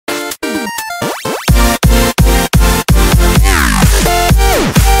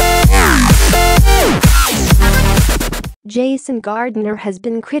Jason Gardiner has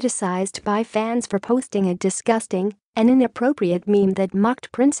been criticized by fans for posting a disgusting and inappropriate meme that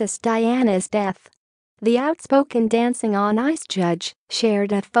mocked Princess Diana's death. The outspoken Dancing on Ice judge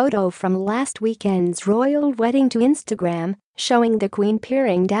shared a photo from last weekend's royal wedding to Instagram, showing the Queen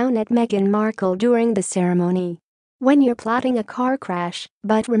peering down at Meghan Markle during the ceremony. When you're plotting a car crash,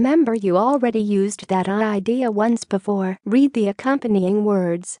 but remember you already used that idea once before, read the accompanying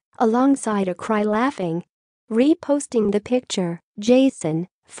words, alongside a cry laughing. Reposting the picture, Jason,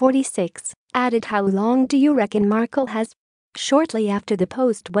 46, added, "How long do you reckon Markle has?" Shortly after the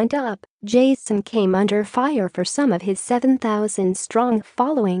post went up, Jason came under fire for some of his 7,000-strong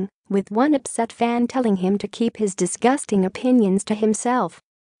following, with one upset fan telling him to keep his disgusting opinions to himself.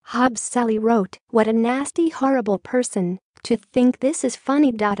 Hobbs Sally wrote, "What a nasty, horrible person, to think this is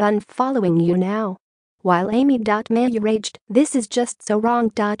funny. Unfollowing you now." While Amy Mayu raged, "This is just so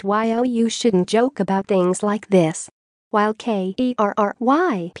wrong. Yo, you shouldn't joke about things like this." While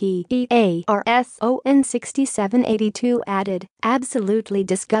KERRYPEARSON6782 added, "Absolutely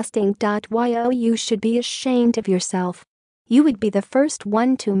disgusting. Yo, you should be ashamed of yourself. You would be the first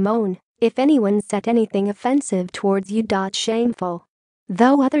one to moan if anyone said anything offensive towards you. Shameful."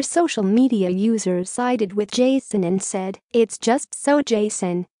 Though other social media users sided with Jason and said, "It's just so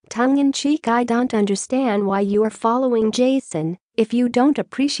Jason, tongue-in-cheek. I don't understand why you are following Jason if you don't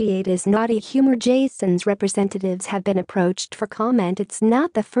appreciate his naughty humor." Jason's representatives have been approached for comment. It's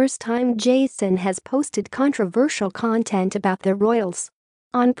not the first time Jason has posted controversial content about the royals.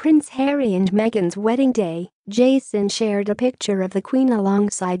 On Prince Harry and Meghan's wedding day, Jason shared a picture of the Queen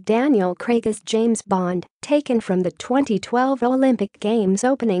alongside Daniel Craig as James Bond, taken from the 2012 Olympic Games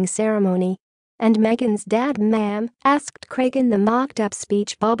opening ceremony. "And Meghan's dad, ma'am?" asked Craig in the mocked-up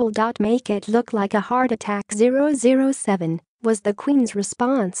speech bubble. "Make it look like a heart attack 007, was the Queen's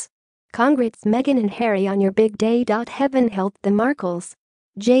response. "Congrats Meghan and Harry on your big day. Heaven help the Markles,"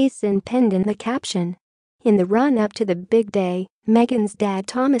 Jason penned in the caption. In the run-up to the big day, Meghan's dad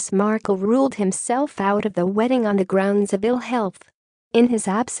Thomas Markle ruled himself out of the wedding on the grounds of ill health. In his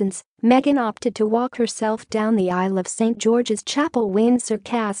absence, Meghan opted to walk herself down the aisle of St. George's Chapel, Windsor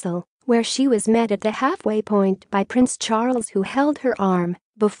Castle, where she was met at the halfway point by Prince Charles, who held her arm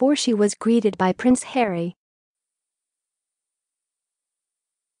before she was greeted by Prince Harry.